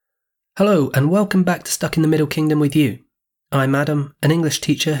Hello and welcome back to Stuck in the Middle Kingdom with you. I'm Adam, an English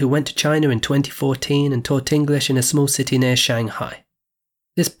teacher who went to China in 2014 and taught English in a small city near Shanghai.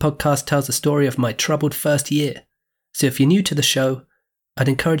 This podcast tells the story of my troubled first year, so if you're new to the show, I'd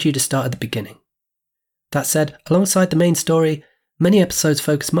encourage you to start at the beginning. That said, alongside the main story, many episodes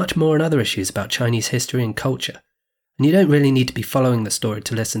focus much more on other issues about Chinese history and culture, and you don't really need to be following the story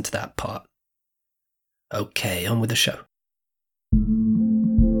to listen to that part. Okay, on with the show.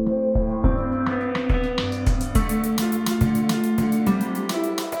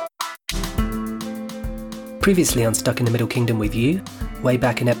 Previously on Stuck in the Middle Kingdom with you, way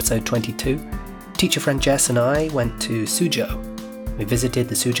back in episode 22, teacher friend Jess and I went to Suzhou. We visited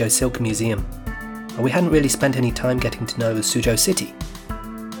the Suzhou Silk Museum, and we hadn't really spent any time getting to know Suzhou City.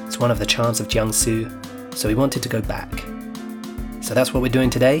 It's one of the charms of Jiangsu, so we wanted to go back. So that's what we're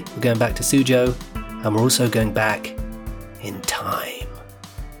doing today. We're going back to Suzhou, and we're also going back in time.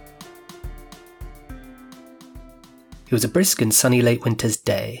 It was a brisk and sunny late winter's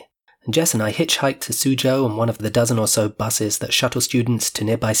day, and Jess and I hitchhiked to Suzhou on one of the dozen or so buses that shuttle students to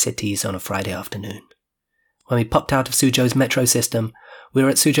nearby cities on a Friday afternoon. When we popped out of Suzhou's metro system, we were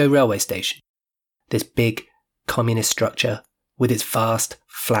at Suzhou railway station. This big, communist structure, with its vast,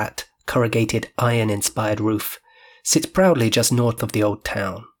 flat, corrugated iron-inspired roof, sits proudly just north of the old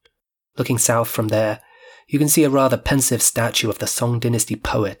town. Looking south from there, you can see a rather pensive statue of the Song Dynasty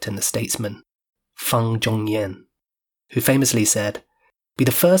poet and the statesman, Feng Zhongyan, who famously said, "Be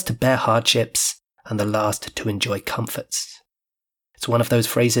the first to bear hardships and the last to enjoy comforts." It's one of those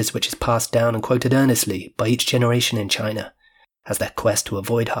phrases which is passed down and quoted earnestly by each generation in China as their quest to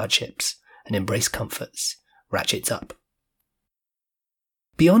avoid hardships and embrace comforts ratchets up.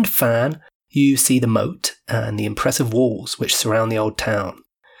 Beyond Fan, you see the moat and the impressive walls which surround the old town.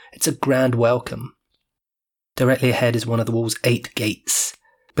 It's a grand welcome. Directly ahead is one of the wall's 8 gates,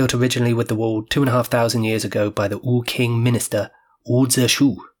 built originally with the wall 2,500 years ago by the Wu King minister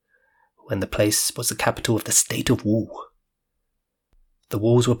Suzhou, when the place was the capital of the state of Wu. The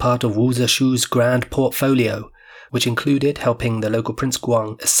walls were part of Suzhou's grand portfolio, which included helping the local Prince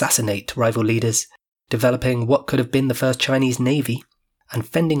Guang assassinate rival leaders, developing what could have been the first Chinese navy, and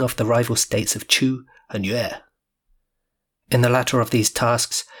fending off the rival states of Chu and Yue. In the latter of these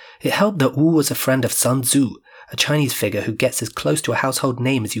tasks, it helped that Wu was a friend of Sun Tzu, a Chinese figure who gets as close to a household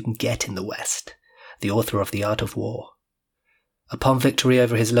name as you can get in the West, the author of The Art of War. Upon victory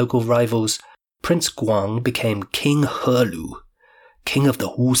over his local rivals, Prince Guang became King Helu, king of the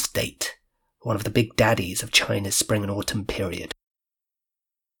Wu state, one of the big daddies of China's spring and autumn period.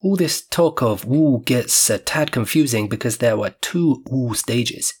 All this talk of Wu gets a tad confusing because there were 2 Wu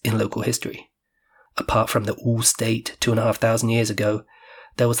stages in local history. Apart from the Wu state 2,500 years ago,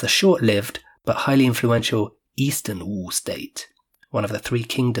 there was the short-lived but highly influential Eastern Wu state, one of the 3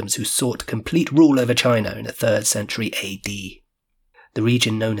 kingdoms who sought complete rule over China in the 3rd century AD. The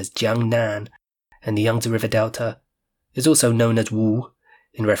region known as Jiangnan and the Yangtze River Delta is also known as Wu,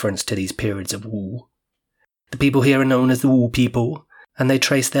 in reference to these periods of Wu. The people here are known as the Wu people, and they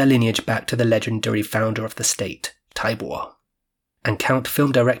trace their lineage back to the legendary founder of the state, Taibo, and count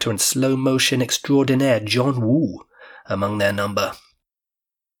film director and slow-motion extraordinaire John Woo among their number.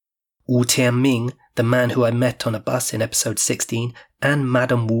 Wu Tianming, the man who I met on a bus in episode 16, and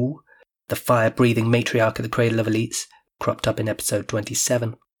Madame Wu, the fire-breathing matriarch of the Cradle of Elites, cropped up in episode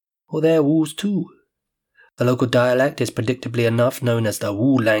 27. Well, they're Wus too. The local dialect is predictably enough known as the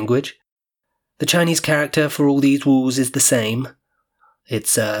Wu language. The Chinese character for all these Wus is the same.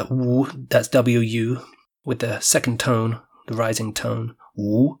 It's Wu, that's W-U, with the second tone, the rising tone,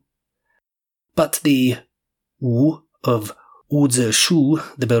 Wu. But the Wu of Shu,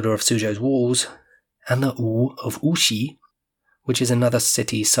 the builder of Suzhou's walls, and the Wu of Wuxi, which is another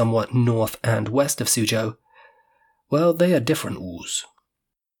city somewhat north and west of Suzhou, well, they are different Wus.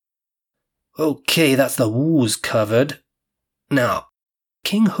 Okay, that's the Wus covered. Now,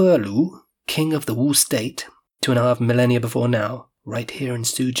 King Helu, king of the Wu state, 2.5 millennia before now, right here in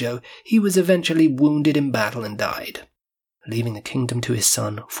Suzhou, he was eventually wounded in battle and died, leaving the kingdom to his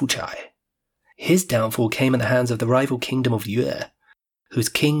son Fuchai. His downfall came at the hands of the rival kingdom of Yue, whose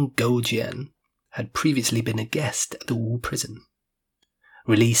king Goujian had previously been a guest at the Wu prison.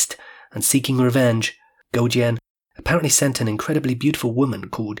 Released and seeking revenge, Goujian apparently sent an incredibly beautiful woman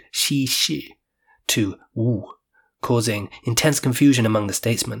called Shi Shi to Wu, causing intense confusion among the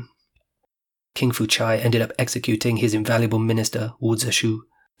statesmen. King Fuchai ended up executing his invaluable minister Wu Zishu,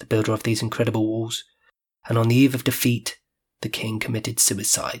 the builder of these incredible walls, and on the eve of defeat, the king committed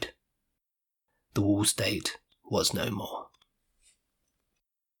suicide. The Wu state was no more.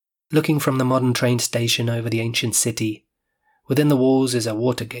 Looking from the modern train station over the ancient city, within the walls is a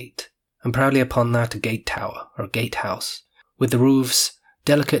water gate, and proudly upon that a gate tower, or gatehouse, with the roofs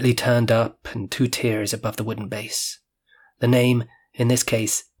delicately turned up in 2 tiers above the wooden base. The name, in this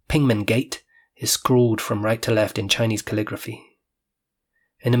case, Pingmen Gate, is scrawled from right to left in Chinese calligraphy.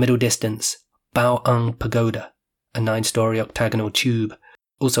 In the middle distance, Bao'eng Pagoda, a 9-story octagonal tube,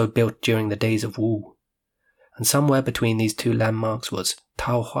 also built during the days of Wu. And somewhere between these 2 landmarks was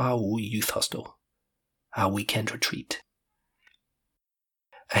Taohua Wu Youth Hostel, our weekend retreat.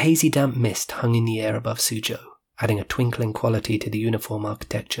 A hazy damp mist hung in the air above Suzhou, adding a twinkling quality to the uniform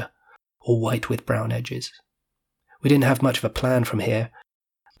architecture, all white with brown edges. We didn't have much of a plan from here,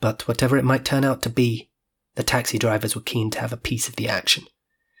 but whatever it might turn out to be, the taxi drivers were keen to have a piece of the action.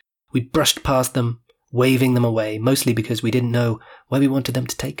 We brushed past them, waving them away, mostly because we didn't know where we wanted them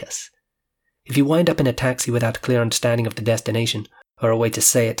to take us. If you wind up in a taxi without a clear understanding of the destination, or a way to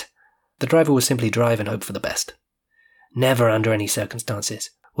say it, the driver will simply drive and hope for the best. Never under any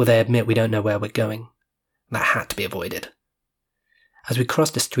circumstances will they admit we don't know where we're going. That had to be avoided. As we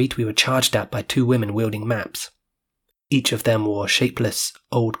crossed the street, we were charged at by 2 women wielding maps. Each of them wore shapeless,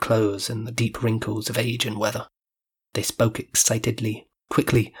 old clothes and the deep wrinkles of age and weather. They spoke excitedly,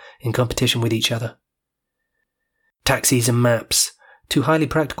 quickly, in competition with each other. Taxis and maps, 2 highly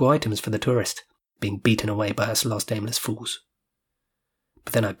practical items for the tourist, being beaten away by us lost aimless fools.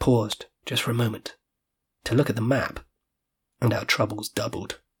 But then I paused, just for a moment, to look at the map, and our troubles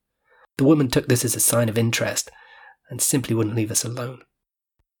doubled. The woman took this as a sign of interest, and simply wouldn't leave us alone.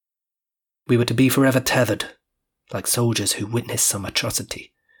 We were to be forever tethered, like soldiers who witnessed some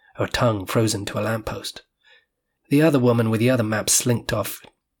atrocity, her tongue frozen to a lamppost. The other woman with the other map slinked off,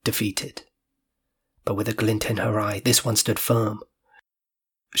 defeated. But with a glint in her eye, this one stood firm.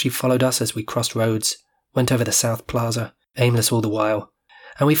 She followed us as we crossed roads, went over the South Plaza, aimless all the while,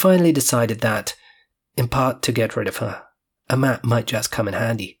 and we finally decided that, in part to get rid of her, a map might just come in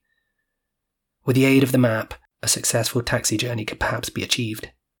handy. With the aid of the map, a successful taxi journey could perhaps be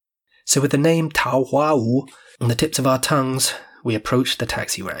achieved. So with the name Taohua Wu on the tips of our tongues, we approached the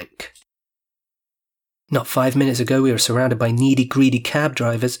taxi rank. Not 5 minutes ago we were surrounded by needy, greedy cab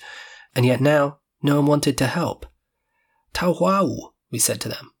drivers, and yet now no one wanted to help. Taohua Wu, we said to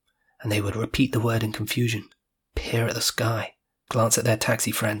them, and they would repeat the word in confusion, peer at the sky, glance at their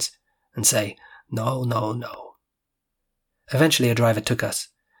taxi friends, and say, "No, no, no." Eventually a driver took us.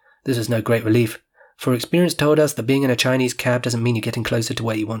 This was no great relief, for experience told us that being in a Chinese cab doesn't mean you're getting closer to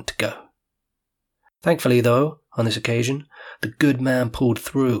where you want to go. Thankfully, though, on this occasion, the good man pulled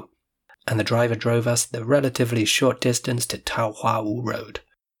through, and the driver drove us the relatively short distance to Taohua Wu Road,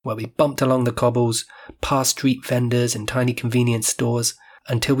 where we bumped along the cobbles, past street vendors and tiny convenience stores,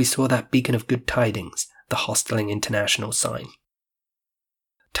 until we saw that beacon of good tidings, the Hosteling International sign.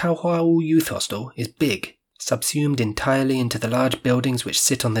 Taohua Wu Youth Hostel is big, subsumed entirely into the large buildings which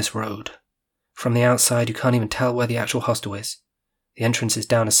sit on this road. From the outside you can't even tell where the actual hostel is. The entrance is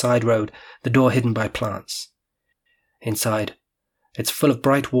down a side road, the door hidden by plants. Inside, it's full of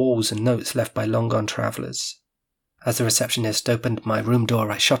bright walls and notes left by long-gone travellers. As the receptionist opened my room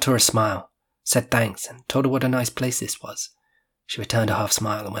door, I shot her a smile, said thanks, and told her what a nice place this was. She returned a half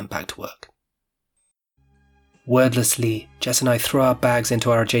smile and went back to work. Wordlessly, Jess and I threw our bags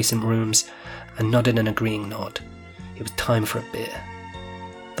into our adjacent rooms and nodded an agreeing nod. It was time for a beer.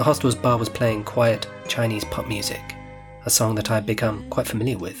 The hostel's bar was playing quiet Chinese pop music, a song that I had become quite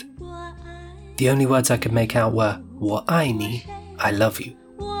familiar with. The only words I could make out were, 我爱你, I love you.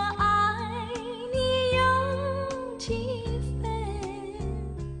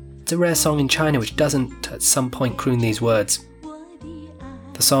 It's a rare song in China which doesn't, at some point, croon these words.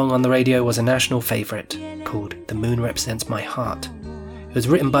 The song on the radio was a national favourite, called The Moon Represents My Heart. It was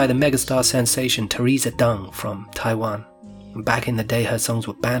written by the megastar sensation Teresa Deng from Taiwan, and back in the day her songs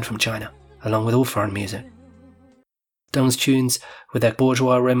were banned from China, along with all foreign music. Deng's tunes, with their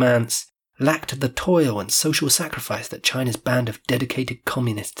bourgeois romance, lacked the toil and social sacrifice that China's band of dedicated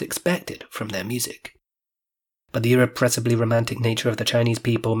communists expected from their music. But the irrepressibly romantic nature of the Chinese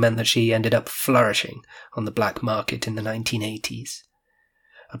people meant that she ended up flourishing on the black market in the 1980s.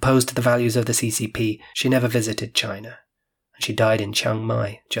 Opposed to the values of the CCP, she never visited China, and she died in Chiang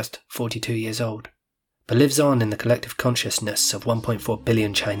Mai, just 42 years old, but lives on in the collective consciousness of 1.4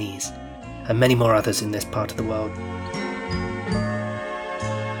 billion Chinese, and many more others in this part of the world.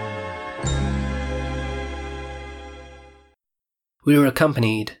 We were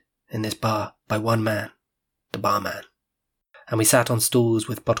accompanied, in this bar, by one man, the barman, and we sat on stools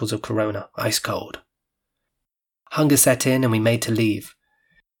with bottles of Corona, ice cold. Hunger set in and we made to leave.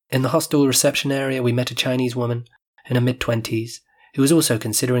 In the hostel reception area we met a Chinese woman, in her mid-20s, who was also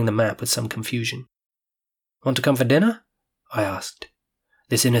considering the map with some confusion. "Want to come for dinner?" I asked.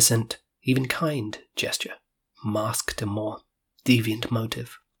 This innocent, even kind gesture, masked a more deviant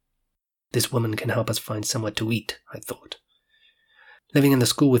motive. This woman can help us find somewhere to eat, I thought. Living in the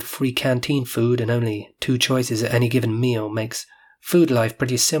school with free canteen food and only 2 choices at any given meal makes food life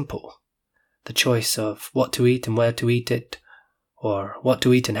pretty simple. The choice of what to eat and where to eat it, or what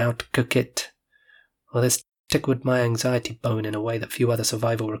to eat and how to cook it. Well, this tickled my anxiety bone in a way that few other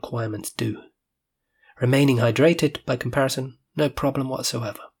survival requirements do. Remaining hydrated, by comparison, no problem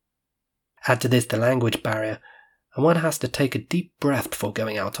whatsoever. Add to this the language barrier, and one has to take a deep breath before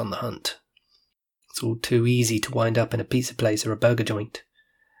going out on the hunt. It's all too easy to wind up in a pizza place or a burger joint,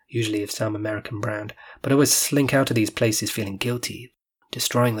 usually of some American brand, but I always slink out of these places feeling guilty,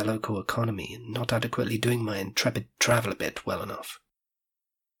 destroying the local economy and not adequately doing my intrepid traveller bit well enough.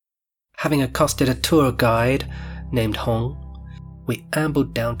 Having accosted a tour guide named Hong, we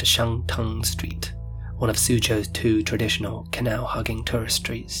ambled down to Shangteng Street, one of Suzhou's 2 traditional canal-hugging tourist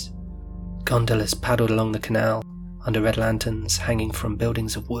streets. Gondolas paddled along the canal, under red lanterns hanging from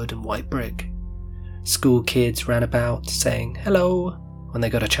buildings of wood and white brick. School kids ran about, saying hello when they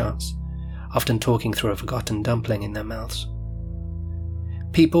got a chance, often talking through a forgotten dumpling in their mouths.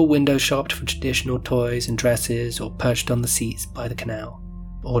 People window shopped for traditional toys and dresses or perched on the seats by the canal,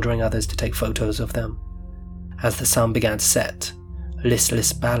 ordering others to take photos of them. As the sun began to set,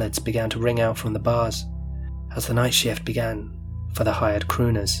 listless ballads began to ring out from the bars, as the night shift began for the hired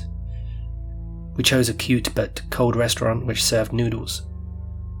crooners. We chose a cute but cold restaurant which served noodles.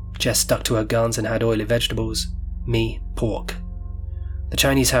 Jess stuck to her guns and had oily vegetables, me, pork. The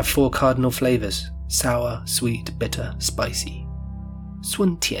Chinese have 4 cardinal flavours: sour, sweet, bitter, spicy.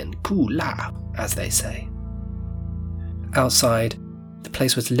 酸甜苦辣, as they say. Outside, the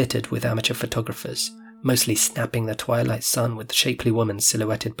place was littered with amateur photographers, mostly snapping the twilight sun with the shapely woman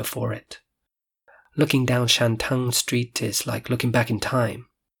silhouetted before it. Looking down Shangteng Street is like looking back in time,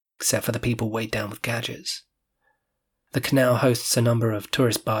 except for the people weighed down with gadgets. The canal hosts a number of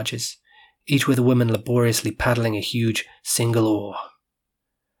tourist barges, each with a woman laboriously paddling a huge single oar.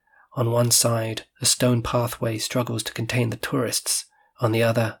 On one side, a stone pathway struggles to contain the tourists, on the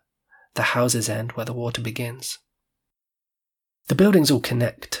other, the houses end where the water begins. The buildings all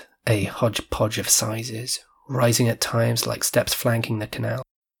connect, a hodgepodge of sizes, rising at times like steps flanking the canal.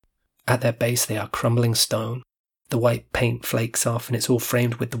 At their base they are crumbling stone. The white paint flakes off and it's all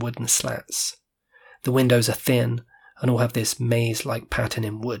framed with the wooden slats. The windows are thin and all have this maze-like pattern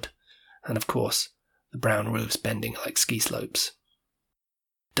in wood, and of course, the brown roofs bending like ski slopes.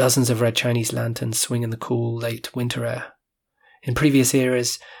 Dozens of red Chinese lanterns swing in the cool, late winter air. In previous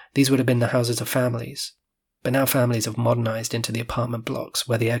eras, these would have been the houses of families, but now families have modernized into the apartment blocks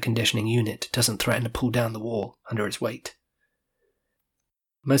where the air conditioning unit doesn't threaten to pull down the wall under its weight.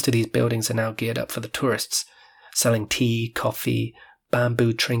 Most of these buildings are now geared up for the tourists, selling tea, coffee,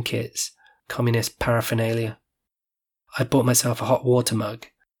 bamboo trinkets, communist paraphernalia. I bought myself a hot water mug,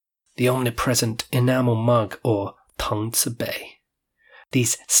 the omnipresent enamel mug, or tangzi.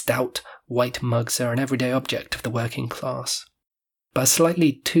 These stout, white mugs are an everyday object of the working class, but are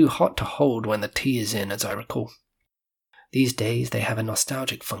slightly too hot to hold when the tea is in, as I recall. These days they have a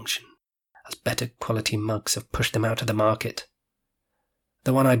nostalgic function, as better quality mugs have pushed them out of the market.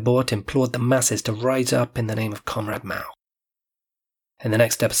 The one I bought implored the masses to rise up in the name of Comrade Mao. In the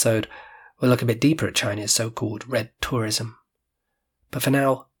next episode, we'll look a bit deeper at China's so-called red tourism. But for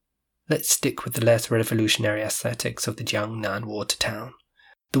now, let's stick with the less revolutionary aesthetics of the Jiangnan water town,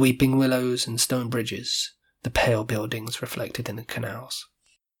 the weeping willows and stone bridges, the pale buildings reflected in the canals.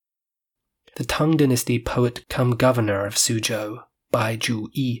 The Tang Dynasty poet cum governor of Suzhou, Bai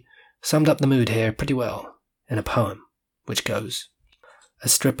Zhu-yi, summed up the mood here pretty well in a poem, which goes: A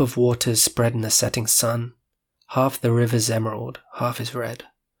strip of waters spread in the setting sun, half the river's emerald, half is red.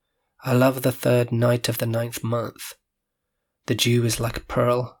 I love the 3rd night of the 9th month. The dew is like a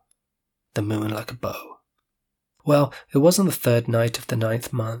pearl, the moon like a bow. Well, it wasn't the 3rd night of the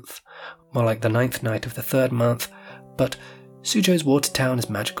 9th month, more like the 9th night of the 3rd month, but Suzhou's water town is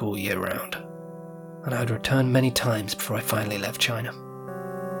magical all year round, and I would return many times before I finally left China.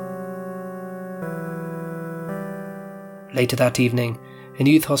 Later that evening, in a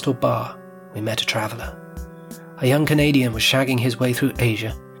youth hostel bar, we met a traveller. A young Canadian was shagging his way through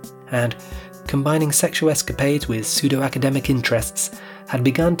Asia, and, combining sexual escapades with pseudo-academic interests, had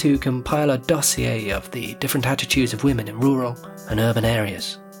begun to compile a dossier of the different attitudes of women in rural and urban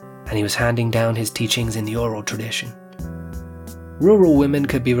areas, and he was handing down his teachings in the oral tradition. Rural women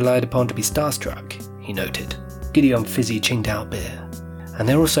could be relied upon to be starstruck, he noted, giddy on fizzy Qingdao beer, and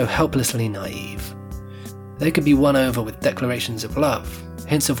they're also helplessly naive. They could be won over with declarations of love,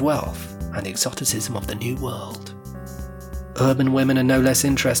 hints of wealth, and the exoticism of the new world. Urban women are no less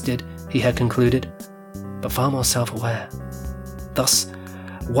interested, he had concluded, but far more self-aware. Thus,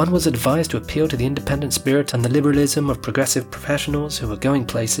 one was advised to appeal to the independent spirit and the liberalism of progressive professionals who were going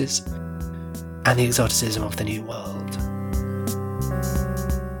places, and the exoticism of the New World.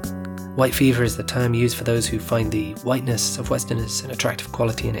 White fever is the term used for those who find the whiteness of Westerners an attractive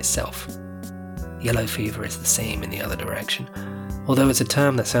quality in itself. Yellow fever is the same in the other direction, although it's a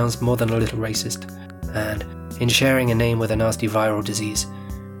term that sounds more than a little racist, and in sharing a name with a nasty viral disease,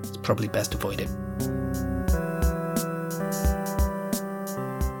 it's probably best avoided.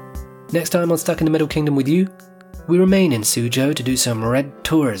 Next time on Stuck in the Middle Kingdom with you, we remain in Suzhou to do some red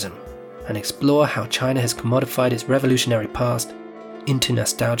tourism and explore how China has commodified its revolutionary past into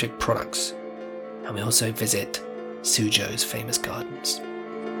nostalgic products. And we also visit Suzhou's famous gardens.